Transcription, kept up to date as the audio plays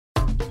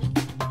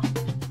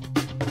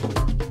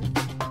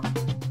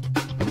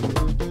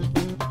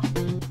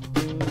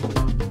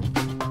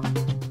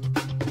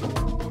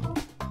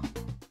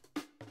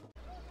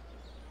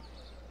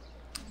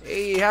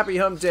happy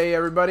hump day,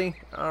 everybody.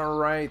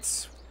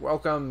 Alright,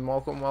 welcome,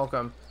 welcome,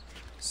 welcome.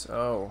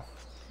 So,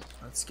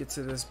 let's get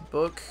to this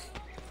book.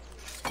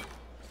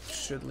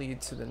 Should lead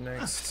to the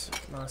next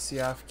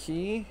Masyaf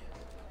key.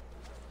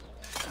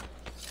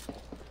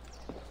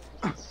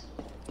 I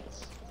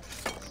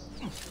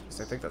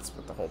think that's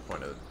what the whole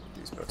point of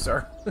these books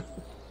are.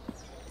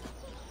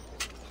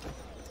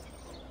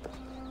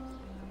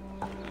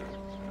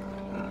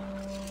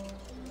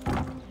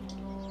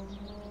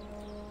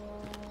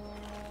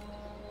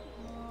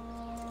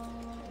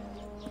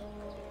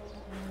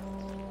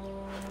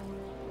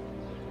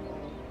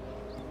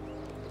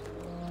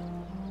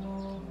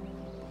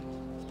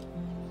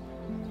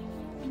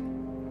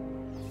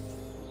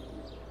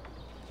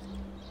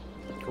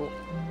 Cool.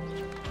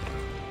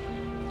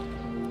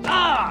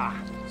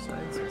 Ah!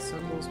 Signs and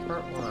Symbols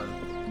Part 1.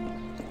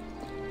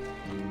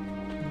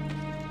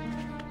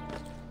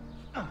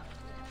 Oh,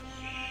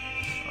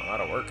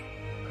 that'll work.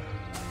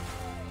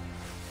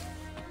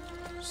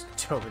 Just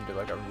dove into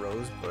like a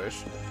rose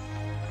bush.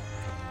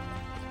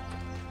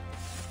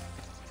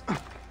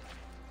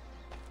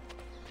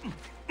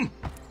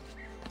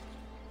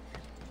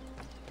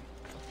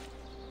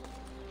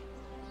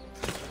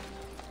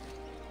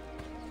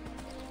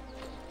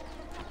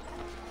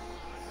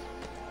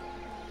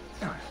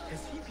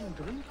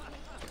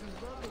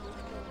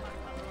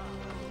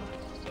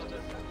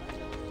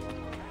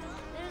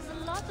 There's a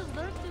lot of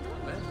work to do.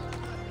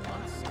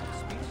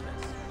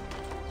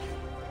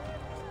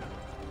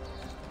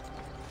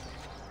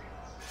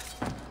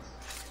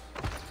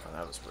 Oh,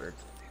 that was weird.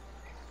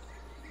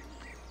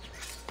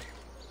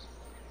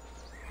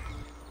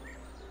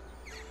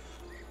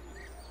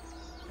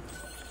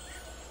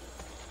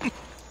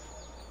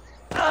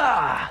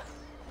 Ah!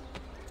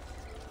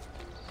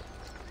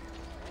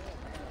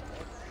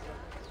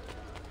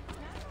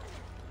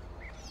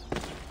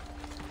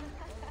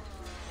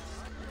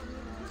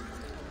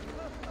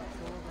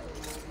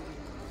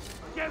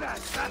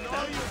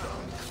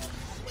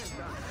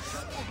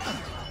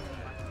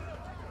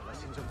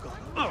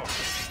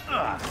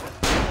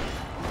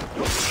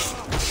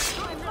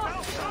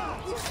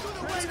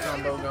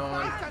 Combo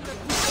going.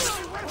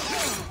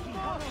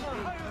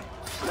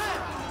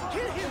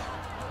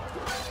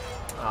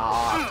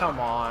 Aw, come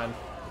on.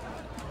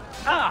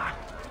 Ah!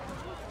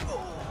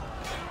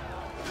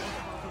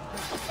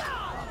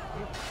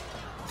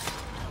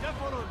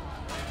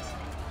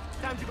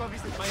 Time to go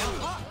visit my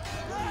uncle.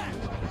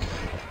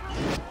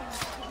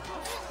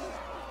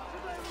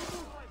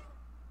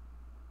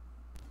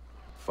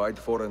 Fight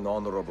for an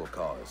honorable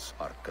cause,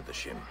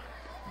 Arkadashim,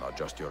 not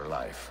just your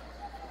life.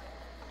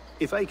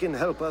 If I can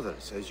help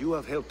others as you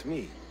have helped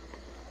me,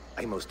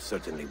 I most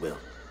certainly will.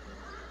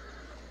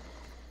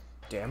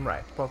 Damn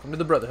right. Welcome to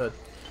the Brotherhood.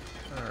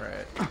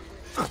 Alright.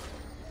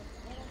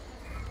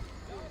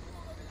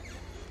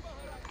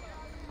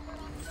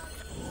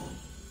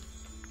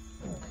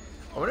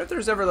 I wonder if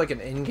there's ever like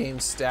an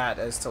in-game stat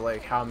as to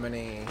like how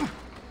many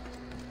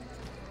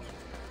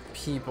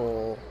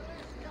people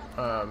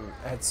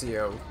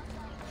Ezio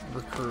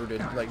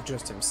recruited, like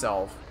just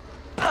himself.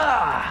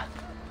 Ah!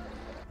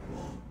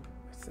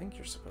 I think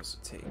you're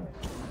supposed to take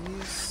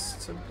these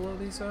to blow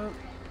these up.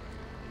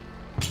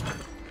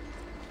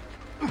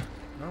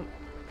 Nope.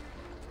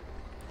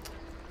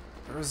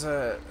 There was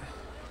a...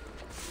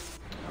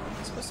 Am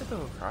I supposed to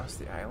go across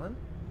the island?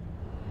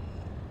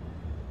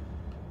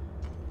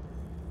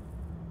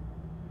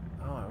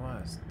 Oh, I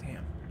was.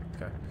 Damn.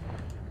 Okay.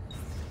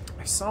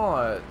 I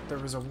saw there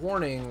was a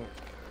warning,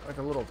 like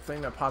a little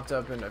thing that popped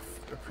up in a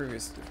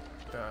previous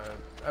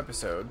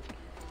episode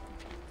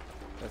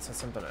that said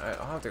something.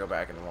 I'll have to go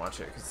back and watch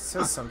it because it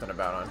says something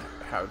about on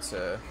how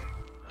to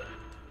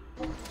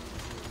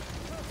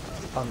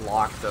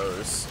unlock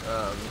those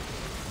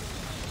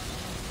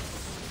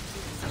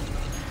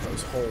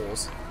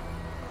holes.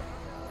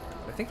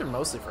 I think they're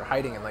mostly for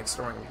hiding and like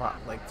storing,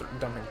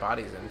 dumping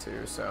bodies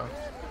into. So.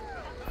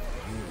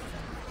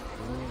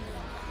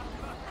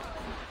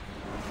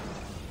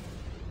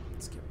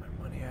 Let's get my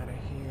money out of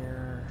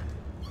here.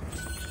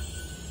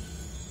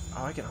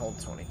 Oh, I can hold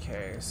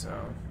 20k, so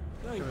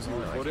it was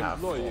only like half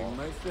full.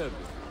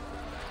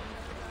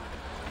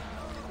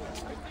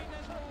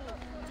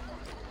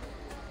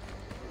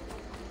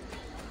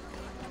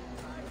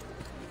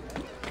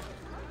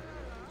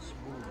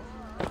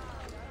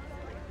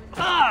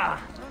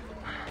 Ah!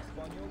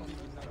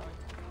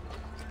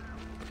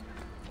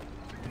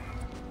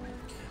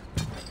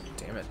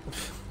 Damn it.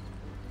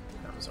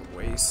 That was a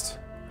waste.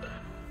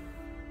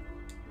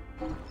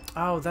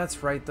 Oh,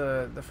 that's right.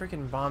 The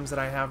freaking bombs that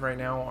I have right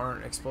now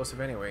aren't explosive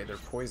anyway. They're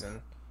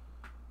poison.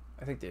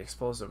 I think the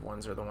explosive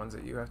ones are the ones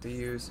that you have to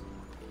use.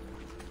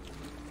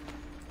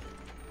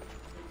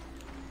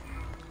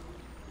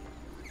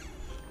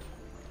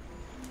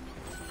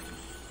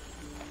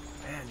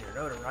 Man, your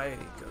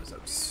notoriety goes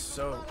up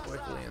so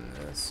quickly in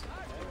this.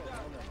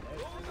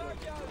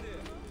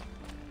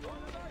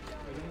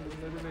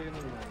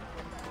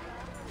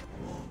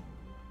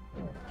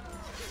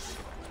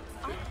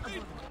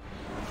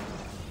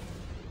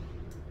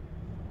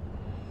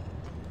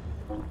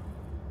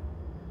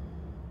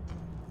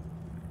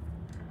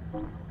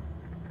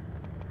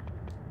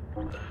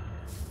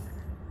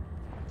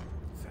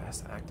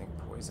 Fast acting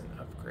poison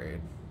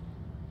upgrade.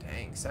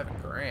 Dang, 7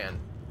 grand.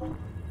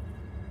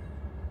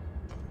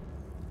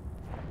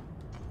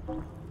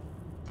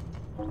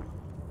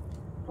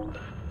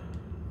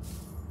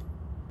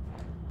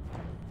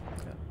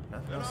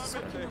 Nothing else to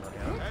spend money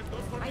on.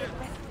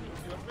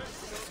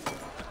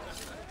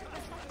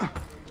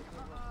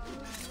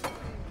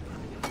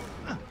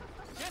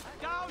 Get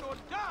down or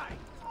die!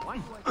 Why?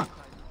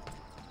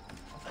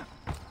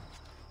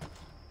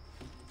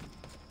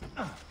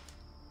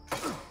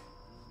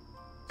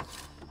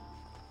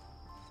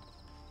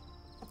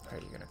 Are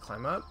you gonna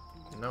climb up?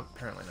 Nope,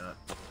 apparently not.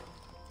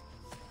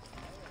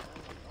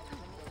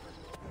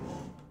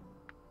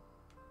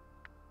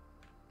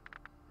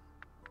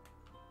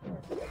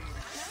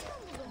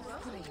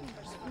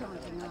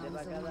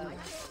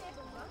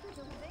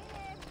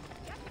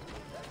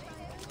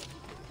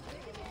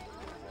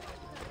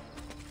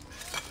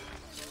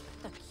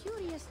 The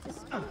curious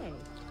display.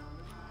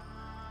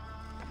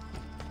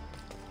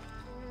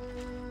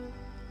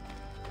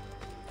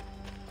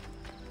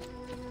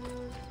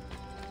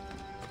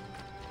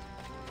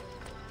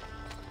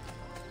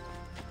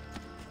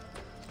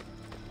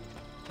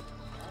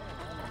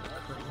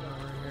 Curtain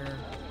over here.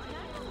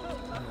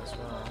 Might as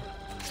well.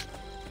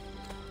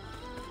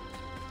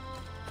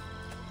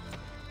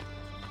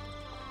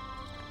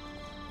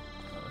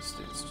 Oh, this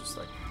dude's just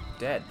like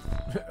dead.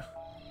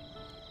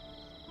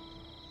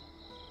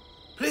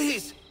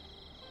 Please!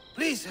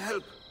 Please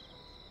help!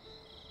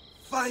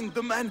 Find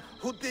the man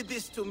who did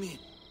this to me.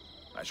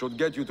 I should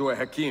get you to a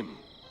Hakim.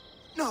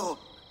 No!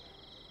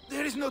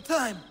 There is no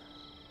time!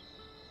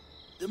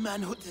 The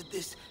man who did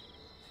this...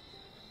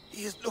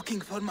 He is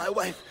looking for my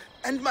wife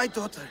and my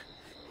daughter.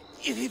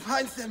 If he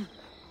finds them,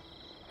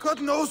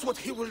 God knows what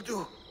he will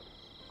do.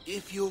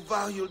 If you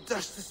value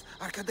justice,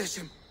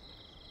 Arkadeshim,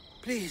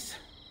 please,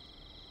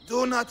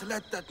 do not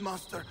let that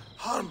monster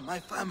harm my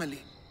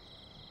family.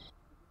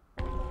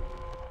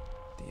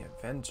 The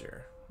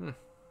Avenger.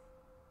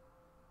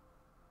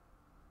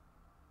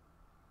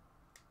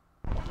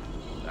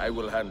 I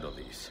will handle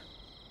these.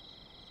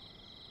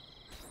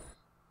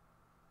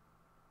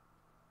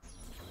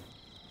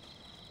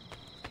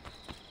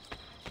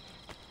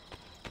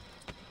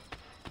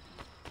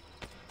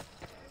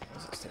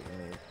 This is taking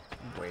me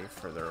way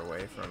further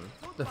away from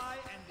the Goodbye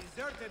and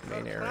deserted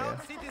main your area. proud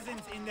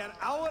citizens in their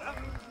hour of...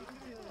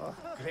 Oh,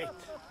 great.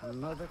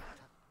 Another.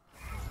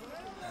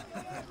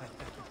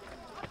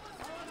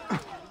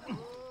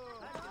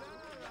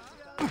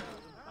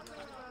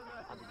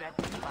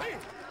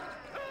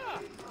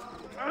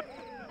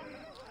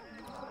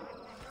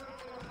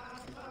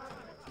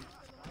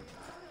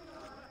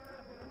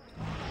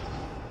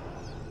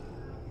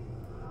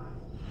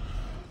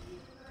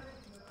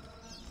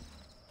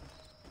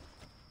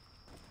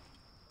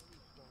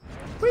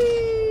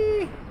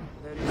 Whee!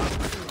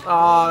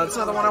 Oh, that's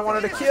not the one I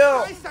wanted to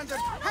kill.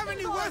 Have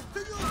any words to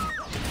you?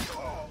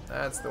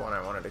 That's the one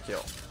I wanted to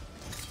kill.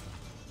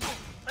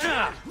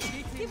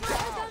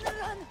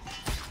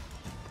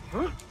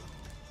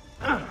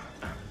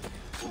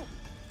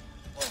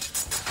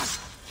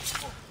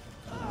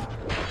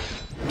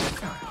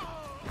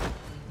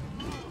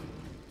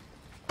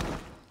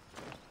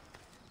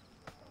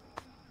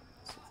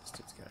 See if this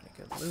dude's got any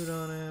good loot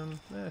on him.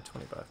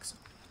 20 bucks.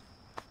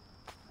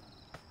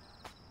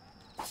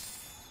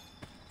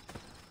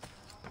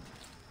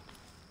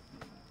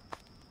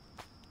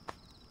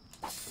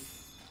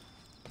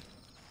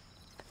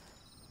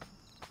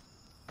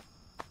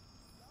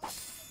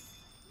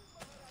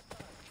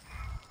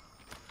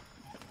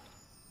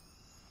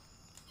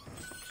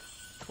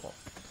 Cool.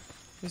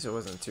 At least it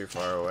wasn't too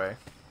far away.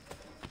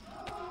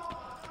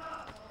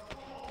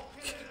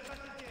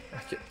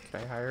 Can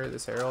I hire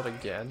this herald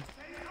again?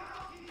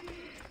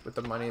 With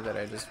the money that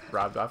I just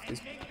robbed off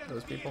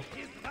those people?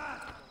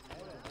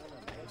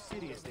 I'm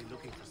seriously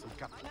looking for some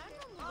capital.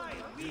 I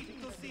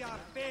weep to see our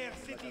fair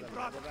city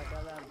brought...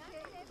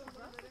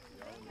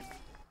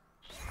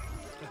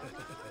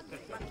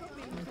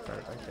 Throw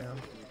it back down.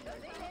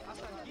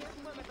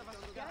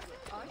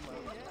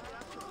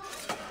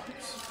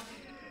 Oops.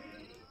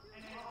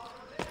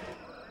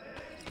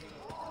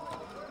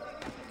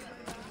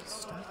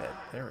 Stop it.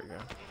 There we go.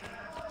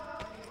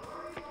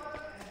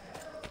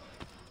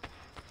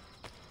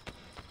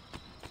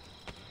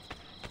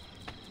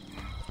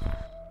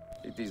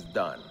 It is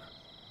done.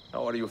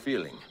 How are you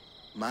feeling?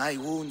 My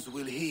wounds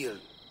will heal,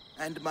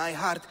 and my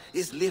heart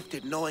is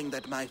lifted knowing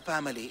that my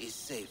family is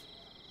safe.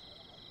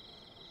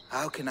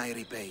 How can I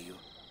repay you?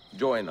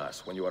 Join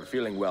us when you are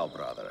feeling well,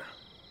 brother.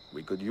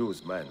 We could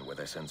use men with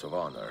a sense of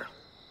honor.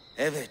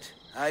 Evet,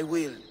 I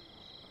will.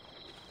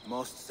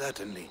 Most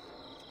certainly.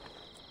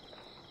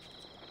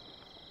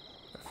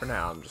 But for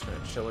now, I'm just gonna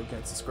chill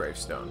against this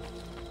gravestone.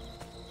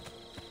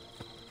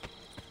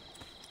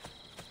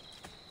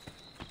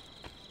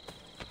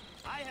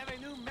 I have a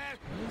new map.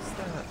 What is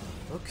that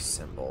book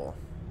symbol?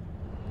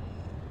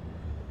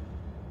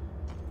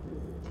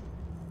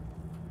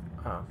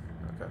 Oh,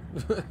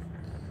 okay.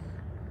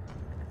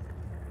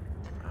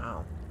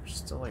 Wow. There's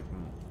still like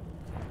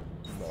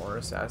more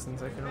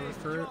assassins I can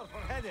recruit.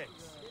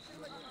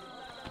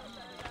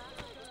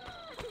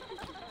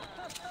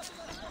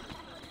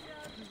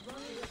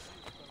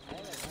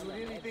 You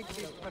really think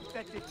this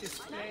pathetic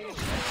display is...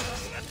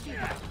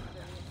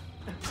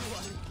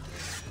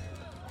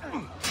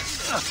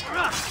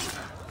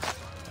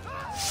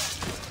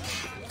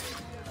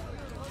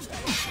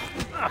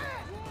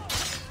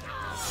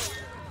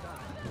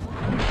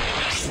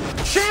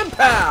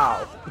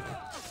 Champow!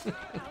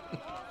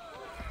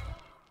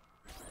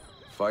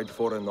 Fight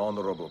for an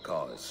honorable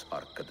cause,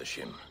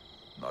 Arkadashim,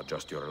 not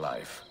just your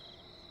life.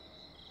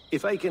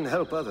 If I can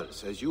help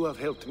others as you have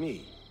helped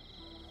me,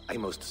 I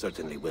most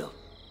certainly will.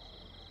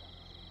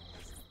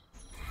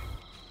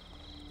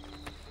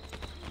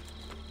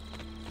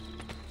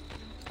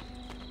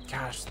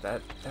 Gosh,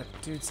 that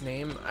dude's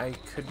name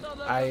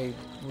I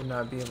would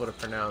not be able to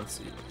pronounce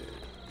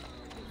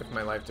if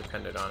my life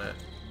depended on it.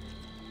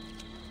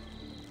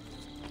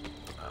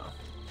 Oh,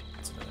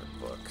 it's another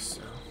book,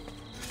 so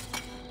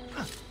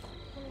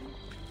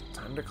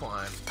time to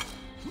climb.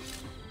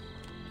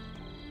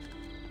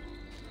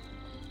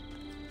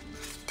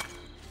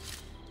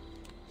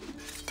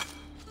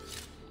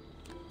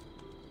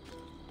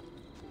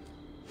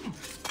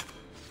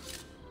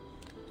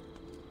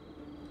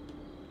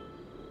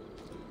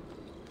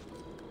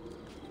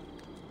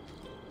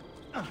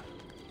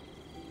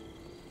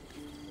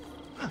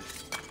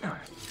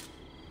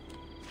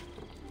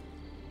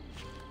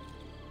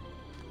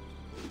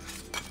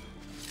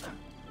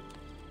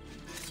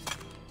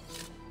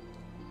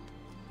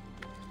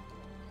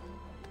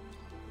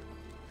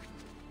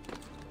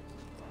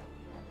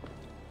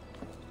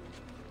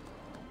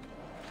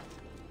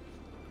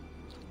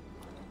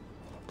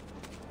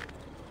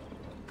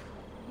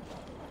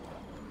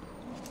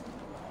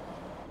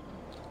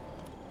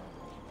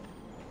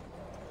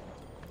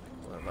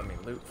 Let me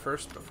loot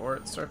first before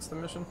it starts the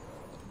mission.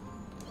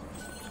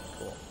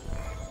 Cool.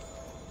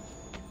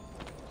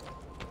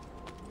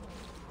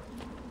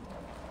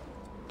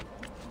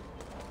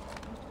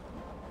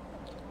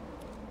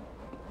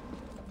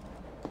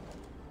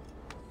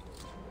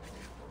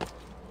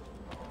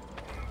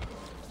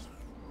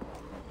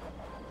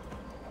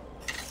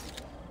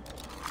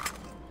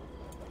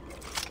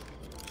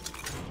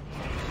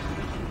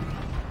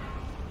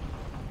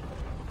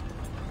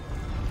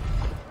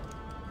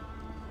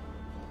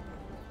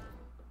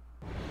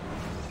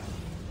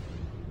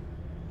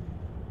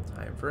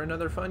 Time for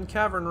another fun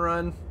cavern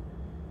run.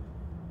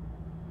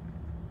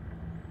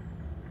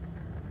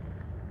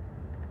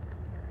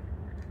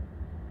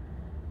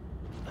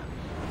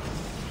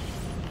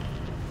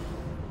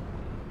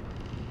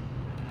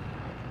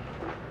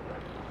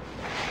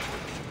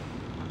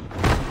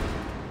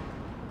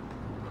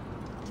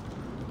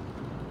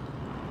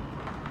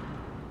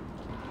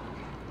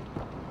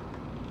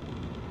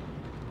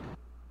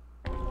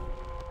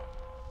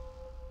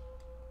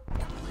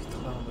 Complete the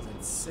level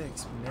within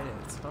 6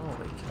 minutes.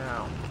 Holy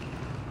cow.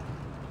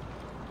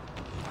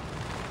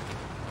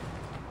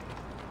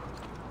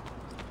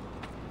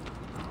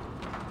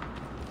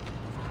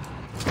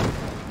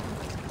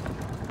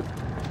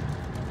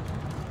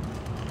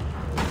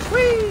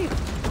 Whee!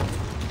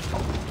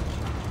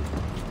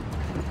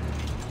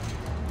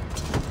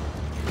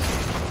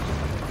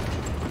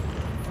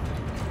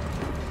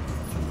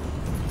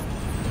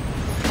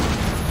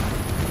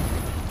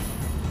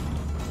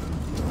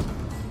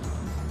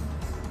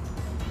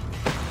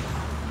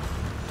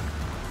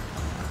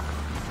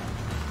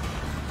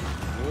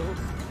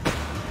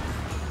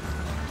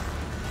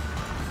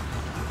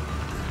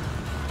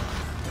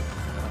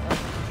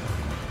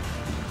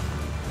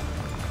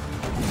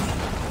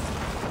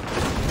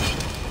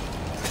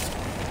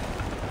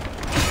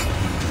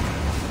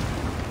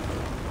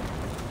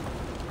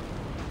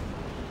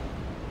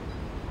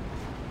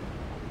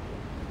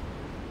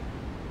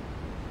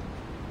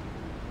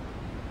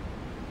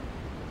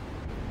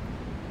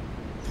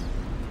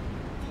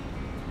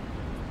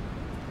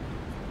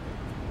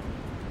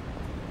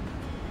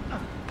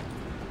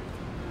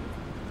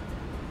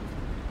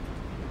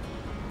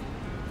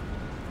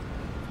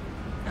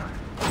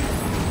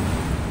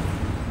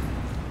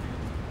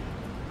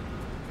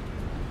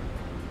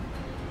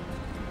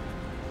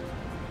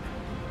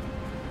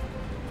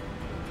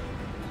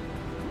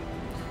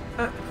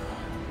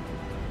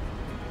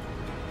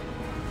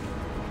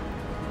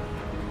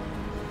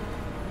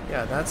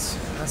 Yeah,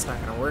 that's not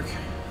gonna work.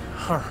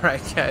 All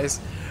right,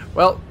 guys.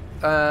 Well,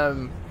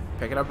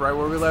 picking up right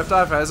where we left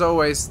off, as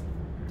always.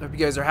 Hope you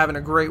guys are having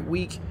a great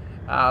week.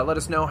 Let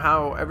us know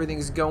how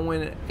everything's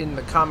going in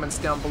the comments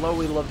down below.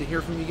 We'd love to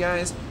hear from you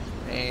guys.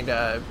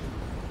 And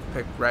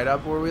pick right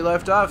up where we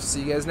left off.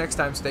 See you guys next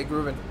time. Stay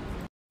grooving.